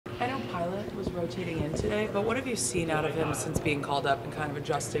Pilut was rotating in today, but what have you seen out of him since being called up and kind of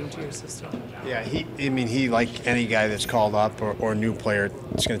adjusting to your system? Yeah, he like any guy that's called up or new player,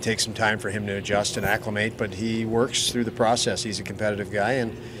 it's going to take some time for him to adjust and acclimate, but he works through the process. He's a competitive guy,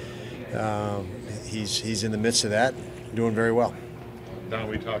 and he's in the midst of that, doing very well. Don,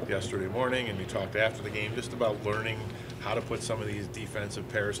 we talked yesterday morning and we talked after the game just about learning how to put some of these defensive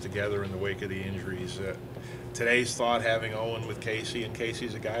pairs together in the wake of the injuries. Today's thought, having Owen with Casey, and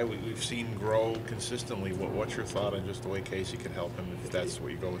Casey's a guy we've seen grow consistently. What's your thought on just the way Casey can help him if that's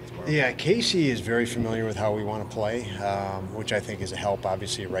what you go with tomorrow? Yeah, Casey is very familiar with how we want to play, which I think is a help.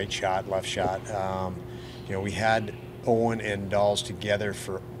 Obviously, right shot, left shot. We had Owen and Dahls together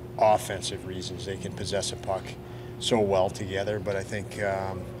for offensive reasons. They can possess a puck so well together, but I think we're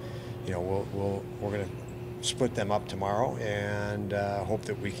going to split them up tomorrow and hope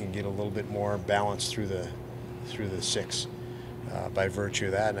that we can get a little bit more balance through the six by virtue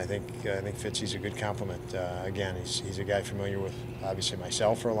of that. And I think Fitzy's a good complement. Again, he's a guy familiar with obviously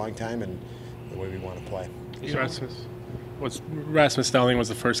myself for a long time and the way we want to play. Rasmus Dahlin was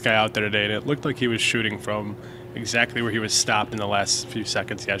the first guy out there today, and it looked like he was shooting from exactly where he was stopped in the last few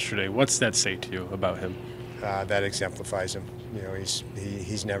seconds yesterday. What's that say to you about him? That exemplifies him.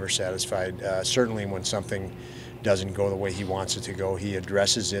 He's never satisfied. Certainly when something doesn't go the way he wants it to go, he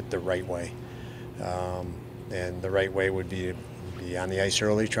addresses it the right way. And the right way would be on the ice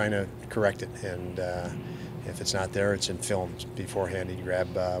early trying to correct it. And if it's not there, it's in film. Beforehand, he'd grab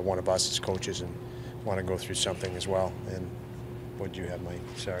one of us as coaches and want to go through something as well. And what did you have, Mike?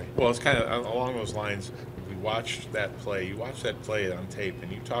 Sorry. Well, it's kind of along those lines. We watched that play. You watched that play on tape,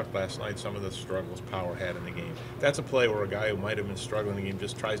 and you talked last night some of the struggles Power had in the game. That's a play where a guy who might have been struggling in the game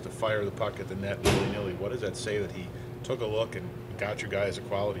just tries to fire the puck at the net willy-nilly. What does that say that he took a look and got you guys a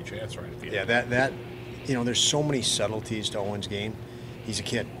quality chance right at the end? Yeah, that there's so many subtleties to Owen's game. He's a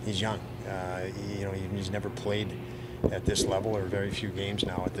kid. He's young. He's never played at this level, or very few games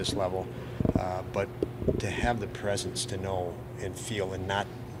now at this level. But to have the presence to know and feel, and not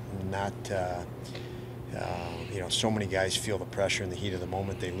so many guys feel the pressure and the heat of the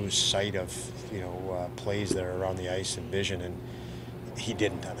moment. They lose sight of plays that are around the ice and vision, and he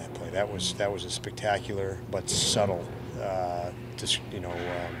didn't on that play. That was a spectacular but subtle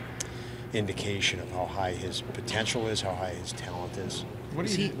indication of how high his potential is, how high his talent is. What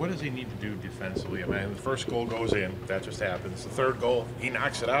does he need to do defensively? I mean, the first goal goes in. That just happens. The third goal, he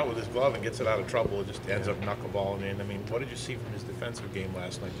knocks it out with his glove and gets it out of trouble. It just ends up knuckleballing in. I mean, what did you see from his defensive game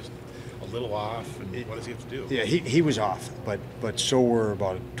last night? Just a little off, and what does he have to do? Yeah, he was off, but so were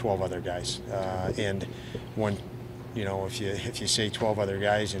about 12 other guys. And when, if you say 12 other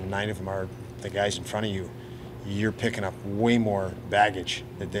guys and 9 of them are the guys in front of you, you're picking up way more baggage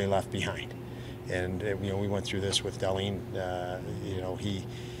that they left behind. And we went through this with Dahlin.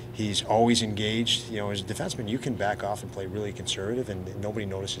 He's always engaged. As a defenseman, you can back off and play really conservative, and nobody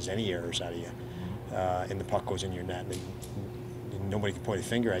notices any errors out of you. And the puck goes in your net, and nobody can point a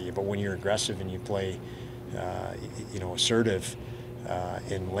finger at you. But when you're aggressive and you play, assertive,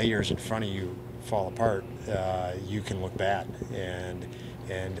 and layers in front of you fall apart, you can look bad. And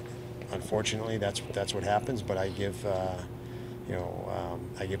unfortunately, that's what happens. But I give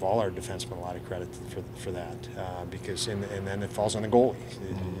all our defensemen a lot of credit for that, because and then it falls on the goalie.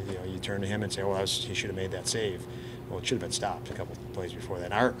 You turn to him and say, "Well, he should have made that save." Well, it should have been stopped a couple of plays before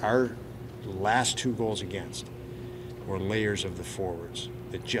that. Our last 2 goals against were layers of the forwards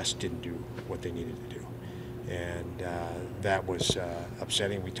that just didn't do what they needed to do, and that was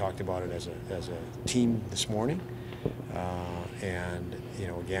upsetting. We talked about it as a team this morning, and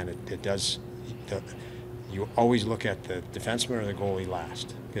again, it does. You always look at the defenseman or the goalie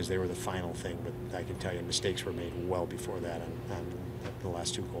last, because they were the final thing. But I can tell you, mistakes were made well before that on the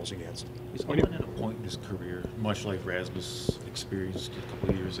last 2 goals against. Is Owen at a point in his career, much like Rasmus experienced a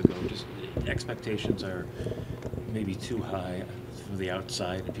couple of years ago, just expectations are maybe too high from the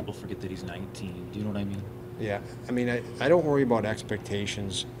outside, and people forget that he's 19. Do you know what I mean? Yeah, I mean, I don't worry about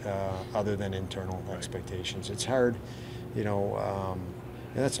expectations other than internal expectations. It's hard,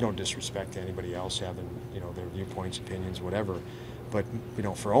 and that's no disrespect to anybody else having, their viewpoints, opinions, whatever. But,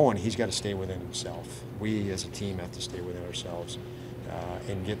 for Owen, he's got to stay within himself. We as a team have to stay within ourselves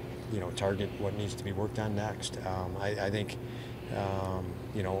and get, target what needs to be worked on next. I think,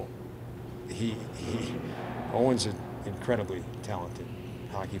 Owen's an incredibly talented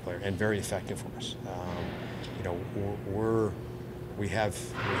hockey player and very effective for us. We have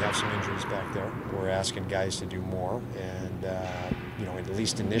some injuries back there. We're asking guys to do more, and at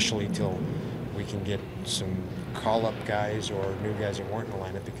least initially till we can get some call-up guys or new guys that weren't in the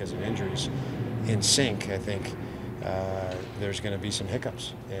lineup because of injuries in sync. I think there's going to be some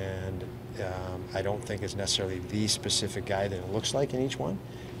hiccups. And I don't think it's necessarily the specific guy that it looks like in each one,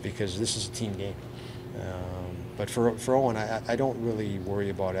 because this is a team game. But for Owen, I don't really worry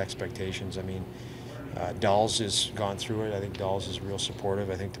about expectations. I mean, Dahls has gone through it. I think Dahls is real supportive.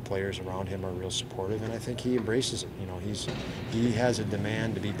 I think the players around him are real supportive, and I think he embraces it. You know, he has a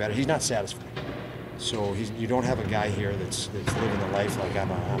demand to be better. He's not satisfied. So you don't have a guy here that's living the life like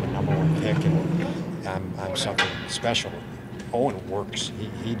I'm a number one pick and I'm something special. Owen works.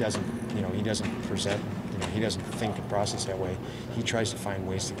 He doesn't, you know, he doesn't present, you know, he doesn't think and process that way. He tries to find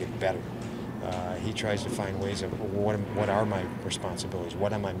ways to get better. He tries to find ways of what are my responsibilities?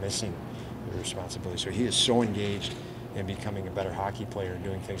 What am I missing? The responsibility. So he is so engaged in becoming a better hockey player and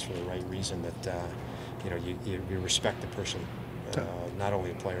doing things for the right reason that you know, you respect the person, not only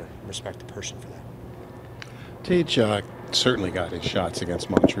a player, respect the person for that. Tage certainly got his shots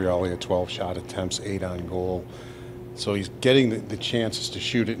against Montreal. He had 12 shot attempts, 8 on goal. So he's getting the chances to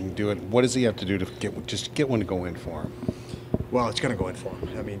shoot it and do it. What does he have to do to get one to go in for him? Well, it's going to go in for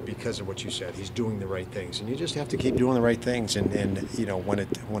him. I mean, because of what you said, he's doing the right things, and you just have to keep doing the right things. And you know, when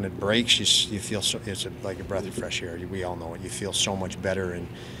it breaks, you feel so, it's like a breath of fresh air. We all know it. You feel so much better,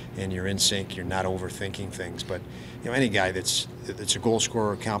 and you're in sync. You're not overthinking things. But you know, any guy that's a goal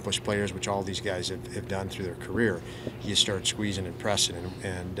scorer, accomplished players, which all these guys have done through their career, you start squeezing and pressing,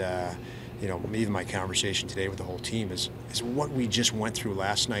 and you know, even my conversation today with the whole team is what we just went through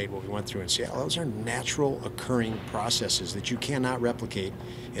last night, what we went through in Seattle. Those are natural occurring processes that you cannot replicate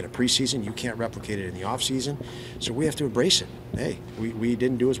in a preseason. You can't replicate it in the off season. So we have to embrace it. Hey, we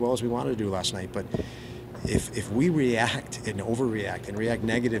didn't do as well as we wanted to do last night, but if we react and overreact and react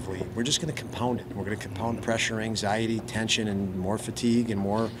negatively, we're just going to compound it. We're going to compound pressure, anxiety, tension, and more fatigue and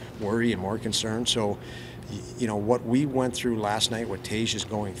more worry and more concern. So, you know, what we went through last night, what Tage is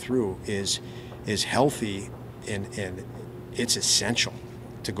going through is healthy, and it's essential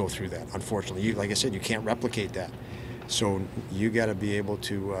to go through that. Unfortunately, like I said, you can't replicate that. So you got to be able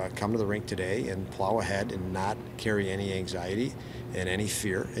to come to the rink today and plow ahead and not carry any anxiety and any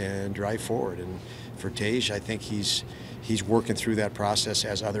fear and drive forward. And for Tage, I think he's working through that process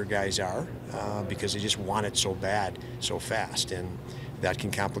as other guys are, because they just want it so bad, so fast, and that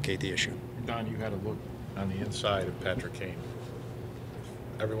can complicate the issue. Don, you had a look on the inside of Patrick Kane.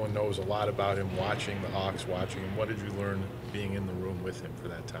 Everyone knows a lot about him, watching the Hawks, watching him. What did you learn being in the room with him for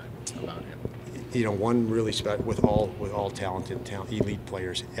that time about him? You know, one really with all talented, elite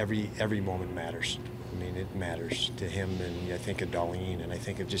players, every moment matters. I mean, it matters to him, and I think of Dahlin, and I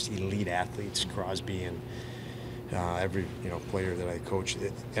think of just elite athletes, Crosby, and every player that I coach.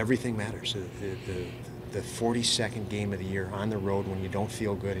 Everything matters. The 42nd game of the year on the road when you don't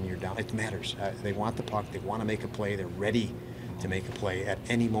feel good and you're down, it matters. They want the puck. They want to make a play. They're ready to make a play at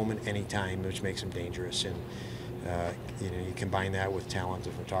any moment, any time, which makes them dangerous. And you combine that with talent.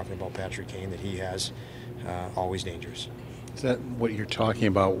 If we're talking about Patrick Kane, that he has, always dangerous. Is that what you're talking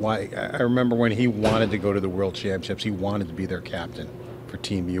about? Why? I remember when he wanted to go to the World Championships, he wanted to be their captain for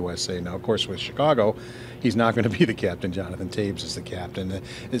Team USA. Now, of course, with Chicago, he's not going to be the captain. Jonathan Toews is the captain.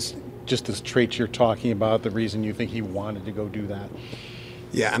 Is just the traits you're talking about the reason you think he wanted to go do that?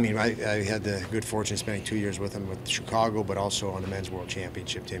 Yeah, I mean, I had the good fortune of spending 2 years with him with Chicago, but also on the Men's World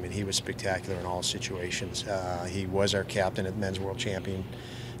Championship team, and he was spectacular in all situations. He was our captain at Men's World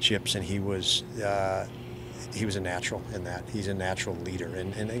Championships, and he was a natural in that. He's a natural leader.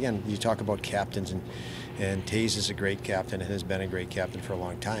 And again, you talk about captains, and Toews is a great captain and has been a great captain for a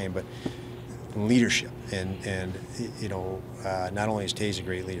long time, but leadership and not only is Toews a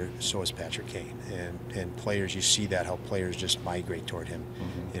great leader, so is Patrick Kane, and players, you see that, how players just migrate toward him,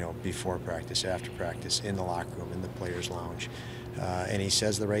 before practice, after practice, in the locker room, in the players lounge, and he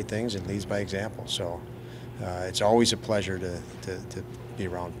says the right things and leads by example. So it's always a pleasure to be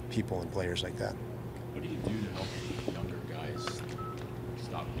around people and players like that. What do you do to help younger guys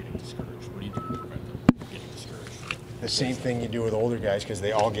stop getting discouraged? What do you do to prevent them from getting discouraged? The same thing you do with older guys, because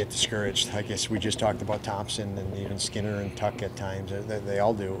they all get discouraged. I guess we just talked about Thompson and even Skinner and Tuck at times. They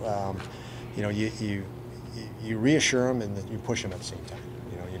all do. You reassure them and you push them at the same time.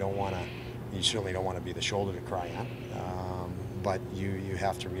 You certainly don't want to be the shoulder to cry on, but you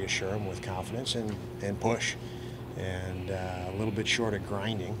have to reassure them with confidence and push, and a little bit short of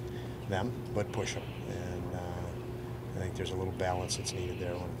grinding them, but push them. And I think there's a little balance that's needed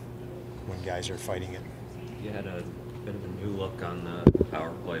there when guys are fighting it. You had a bit of a new look on the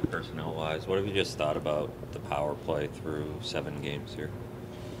power play personnel-wise. What have you just thought about the power play through 7 games here?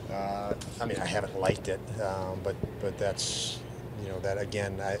 I mean, I haven't liked it, but that's, that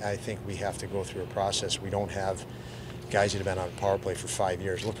again, I think we have to go through a process. We don't have guys that have been on a power play for 5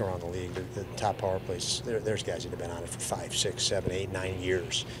 years. Look around the league, the top power plays, there's guys that have been on it for 5, 6, 7, 8, 9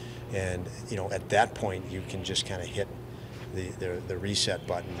 years. And, you know, at that point, you can just kind of hit the reset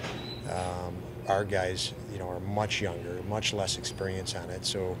button. Our guys, you know, are much younger, much less experience on it.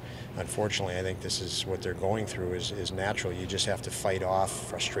 So, unfortunately, I think this is what they're going through is natural. You just have to fight off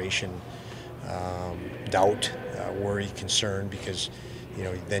frustration, doubt, worry, concern, because, you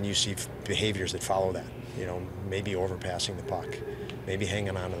know, then you see behaviors that follow that. You know, maybe overpassing the puck, maybe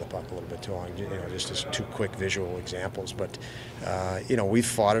hanging on to the puck a little bit too long. You know, just as two quick visual examples. But, you know, we've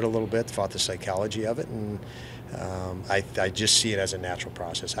fought it a little bit, fought the psychology of it, and I just see it as a natural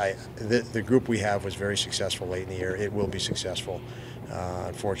process. The group we have was very successful late in the year. It will be successful.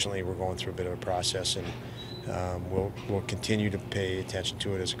 Unfortunately, we're going through a bit of a process, and we'll continue to pay attention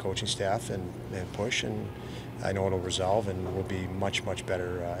to it as a coaching staff and push, and I know it'll resolve, and we'll be much, much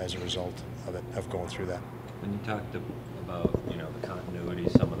better as a result of it, of going through that. When you talked about, you know, the continuity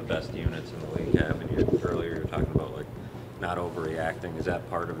some of the best units in the league have, and earlier you were talking about, like, not overreacting. Is that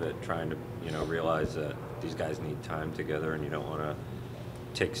part of it, trying to, you know, realize that these guys need time together and you don't want to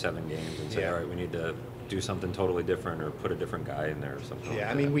take 7 games and say, all right, we need to do something totally different or put a different guy in there or something? Yeah,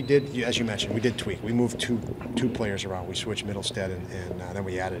 like I mean, that? we did, as you mentioned, we did tweak. We moved two players around. We switched Middlestead and then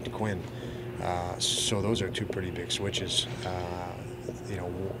we added Quinn. So those are 2 pretty big switches. You know,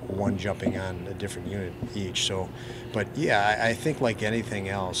 one jumping on a different unit each. So, but yeah, I think like anything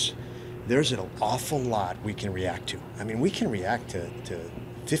else, there's an awful lot we can react to. I mean, we can react to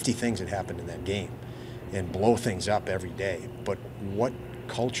 50 things that happened in that game and blow things up every day. But what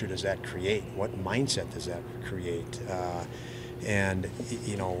culture does that create? What mindset does that create? And,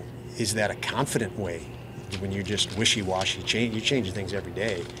 you know, is that a confident way when you're just wishy-washy? You're changing things every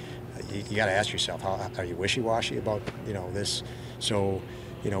day. You got to ask yourself, how are you wishy-washy about, you know, this? So,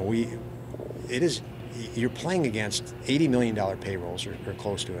 you know, you're playing against $80 million payrolls or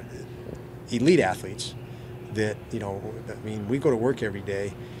close to it, elite athletes that, you know, I mean, we go to work every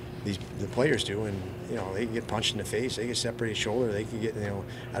day, the players do, and, you know, they get punched in the face, they get separated shoulder, they can get, you know,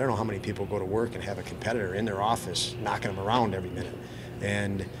 I don't know how many people go to work and have a competitor in their office knocking them around every minute.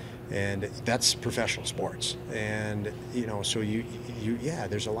 And that's professional sports. And, you know, so yeah,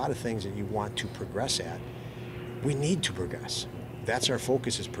 there's a lot of things that you want to progress at. We need to progress. That's our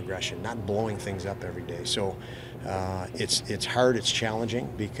focus, is progression, not blowing things up every day. So it's hard, it's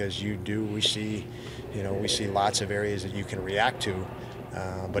challenging, because we see lots of areas that you can react to.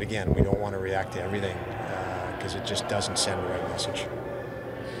 But again, we don't want to react to everything because it just doesn't send the right message.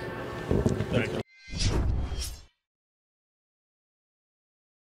 Thank you.